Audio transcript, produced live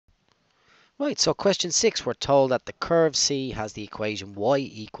Right, so question 6, we're told that the curve C has the equation y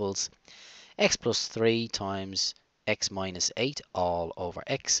equals x plus 3 times x minus 8 all over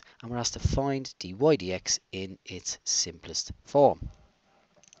x, and we're asked to find dy dx in its simplest form.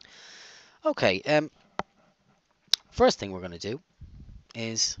 Okay, first thing we're going to do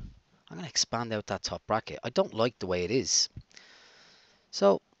is I'm going to expand out that top bracket. I don't like the way it is.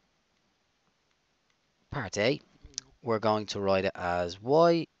 So, part A, we're going to write it as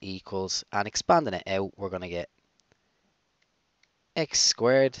y equals, and expanding it out, we're going to get x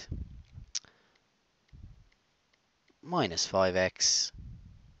squared minus 5x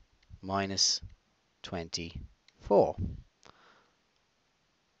minus 24.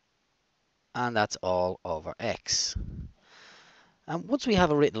 And that's all over x. And once we have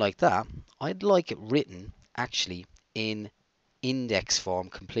it written like that, I'd like it written actually in index form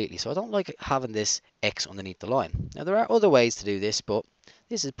completely. So I don't like having this x underneath the line. Now there are other ways to do this, but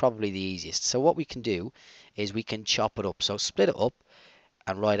this is probably the easiest. So what we can do is we can chop it up. So split it up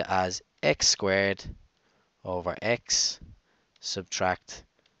and write it as x squared over x subtract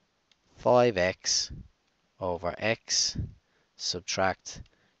 5x over x subtract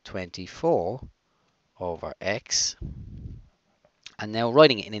 24 over x. And now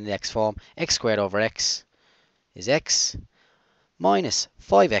writing it in index form, x squared over x is x, minus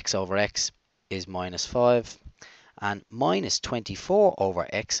 5x over x is minus 5, and minus 24 over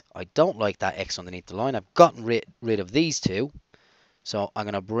x, I don't like that x underneath the line. I've gotten rid of these two, so I'm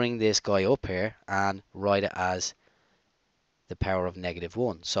going to bring this guy up here and write it as the power of negative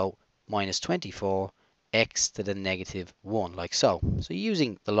 1. So minus 24 x to the negative 1, like so. So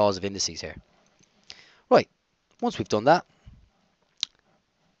using the laws of indices here. Right, once we've done that,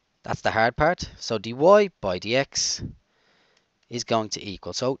 that's the hard part. So dy by dx is going to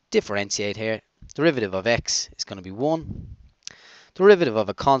equal, so differentiate here, derivative of x is going to be 1, derivative of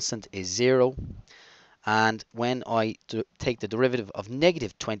a constant is 0, and when I take the derivative of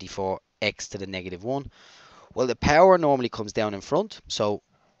negative 24x to the negative 1, well, the power normally comes down in front, so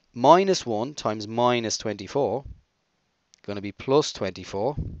minus 1 times minus 24 going to be plus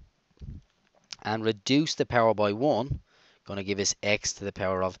 24, and reduce the power by 1 going to give us x to the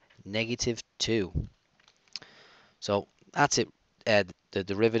power of negative 2. So that's it, the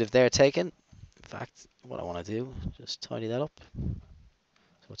derivative there taken. In fact, what I want to do, just tidy that up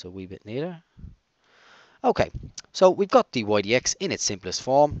so it's a wee bit neater. Okay, so we've got dy dx in its simplest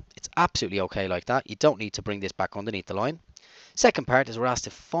form. It's absolutely okay like that. You don't need to bring this back underneath the line. Second part is we're asked to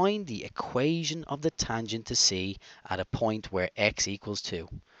find the equation of the tangent to C at a point where x equals 2.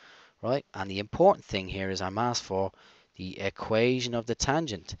 Right, and the important thing here is I'm asked for the equation of the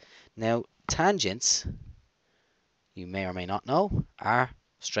tangent. Now, tangents, you may or may not know, are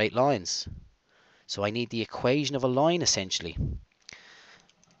straight lines. So I need the equation of a line essentially.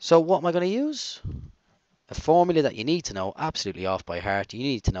 So what am I going to use? A formula that you need to know absolutely off by heart. You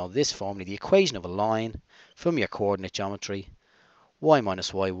need to know this formula, the equation of a line from your coordinate geometry. Y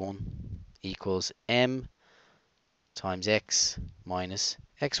minus y1 equals m times x minus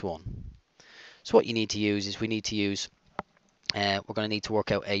x1. So what you need to use is we're going to need to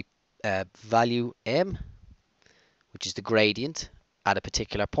work out a value m, which is the gradient at a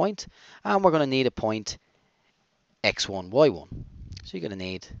particular point, and we're going to need a point x1, y1. So you're going to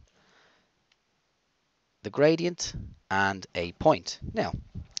need the gradient and a point. Now,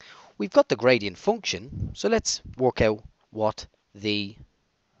 we've got the gradient function, so let's work out what the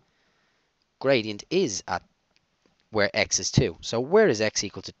gradient is at where x is 2. So where is x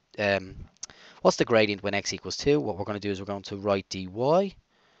equal to, what's the gradient when x equals 2? What we're going to do is we're going to write dy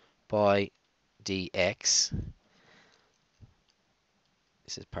by dx.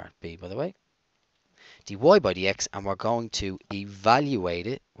 This is part B, by the way. Dy by dx, and we're going to evaluate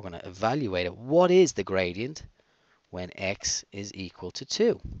it. We're going to evaluate it. What is the gradient when x is equal to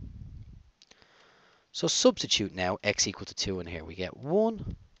 2? So substitute now x equal to 2 in here. We get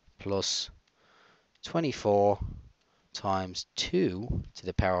 1 plus 24 times 2 to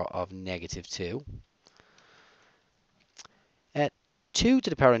the power of negative 2. 2 to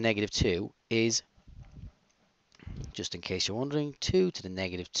the power of negative 2 is, just in case you're wondering, 2 to the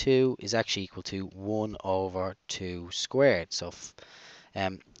negative 2 is actually equal to 1 over 2 squared. So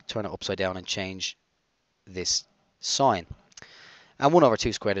turn it upside down and change this sign. And 1 over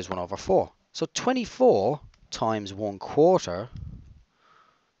 2 squared is 1 over 4. So 24 times 1/4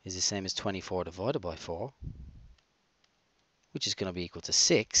 is the same as 24 divided by 4, which is going to be equal to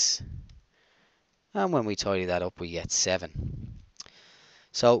 6. And when we tidy that up, we get 7.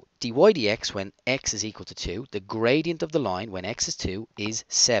 So dy dx when x is equal to 2, the gradient of the line when x is 2 is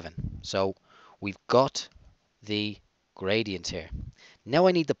 7. So we've got the gradient here. Now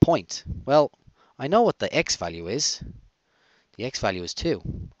I need the point. Well, I know what the x value is. The x value is 2.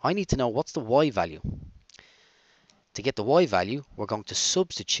 I need to know what's the y value. To get the y value, we're going to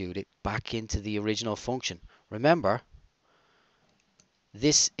substitute it back into the original function. Remember,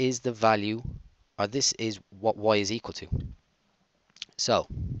 this is the value, or this is what y is equal to. So,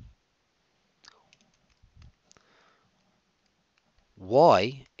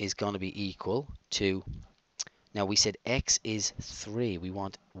 y is going to be equal to, now we said x is 3. We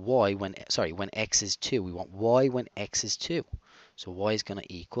want y when, when x is 2. We want y when x is 2. So y is going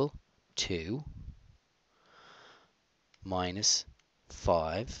to equal 2 minus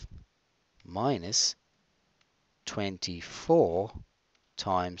 5 minus 24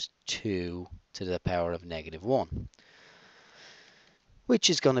 times 2 to the power of negative 1, which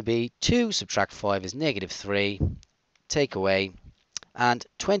is going to be 2 subtract 5 is negative 3, take away, and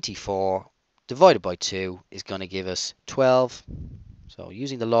 24 divided by 2 is going to give us 12. So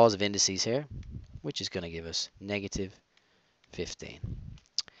using the laws of indices here, which is going to give us negative 15.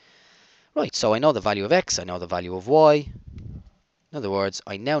 Right, so I know the value of x, I know the value of y. In other words,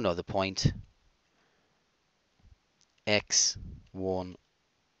 I now know the point x1,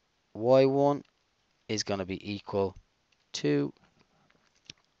 y1 is going to be equal to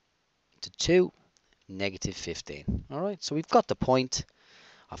 2, negative 15. All right, so we've got the point,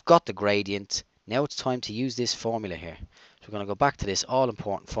 I've got the gradient. Now it's time to use this formula here. So we're going to go back to this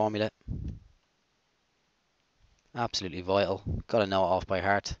all-important formula. Absolutely vital. Got to know it off by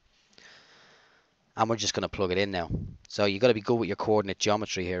heart. And we're just going to plug it in now. So you've got to be good with your coordinate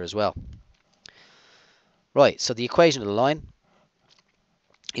geometry here as well. Right, so the equation of the line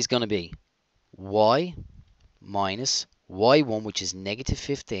is going to be y minus y1, which is negative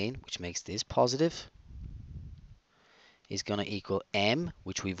 15, which makes this positive, is going to equal m,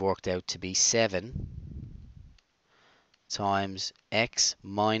 which we've worked out to be 7, times x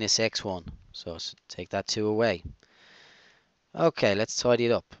minus x1. So take that 2 away. Okay, let's tidy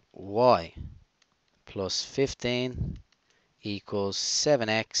it up. Y plus 15 equals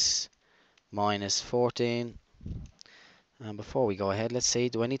 7x minus 14. And before we go ahead, let's see,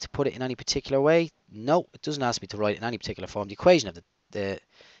 do I need to put it in any particular way? No, it doesn't ask me to write it in any particular form. The equation of the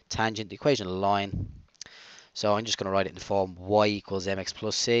tangent, the equation of the line. So I'm just going to write it in the form y equals mx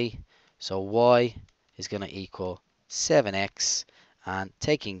plus c. So y is going to equal 7x, and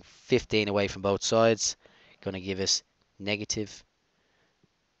taking 15 away from both sides, going to give us negative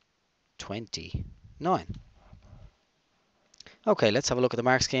 29. Okay, let's have a look at the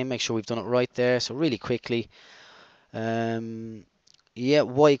mark scheme, make sure we've done it right there. So really quickly, yeah,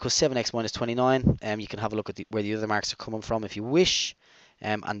 y equals 7x minus 29. You can have a look at where the other marks are coming from if you wish.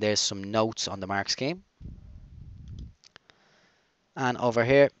 And there's some notes on the mark scheme. And over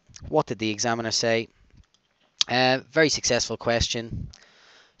here, what did the examiner say? Very successful question.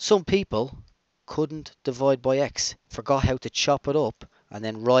 Some people couldn't divide by x, forgot how to chop it up and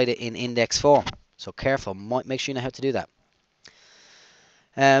then write it in index form. So careful, make sure you know how to do that.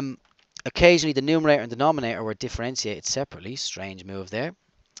 Occasionally the numerator and denominator were differentiated separately. Strange move there.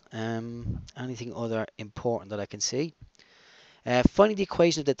 Anything other important that I can see? Finding the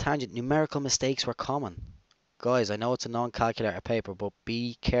equation of the tangent, numerical mistakes were common. Guys, I know it's a non-calculator paper, but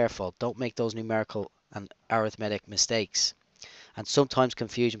be careful. Don't make those numerical and arithmetic mistakes. And sometimes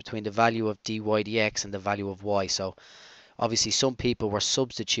confusion between the value of dy dx and the value of y. So obviously some people were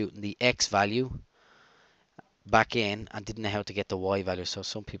substituting the x value back in and didn't know how to get the y value. So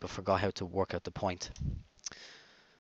some people forgot how to work out the point.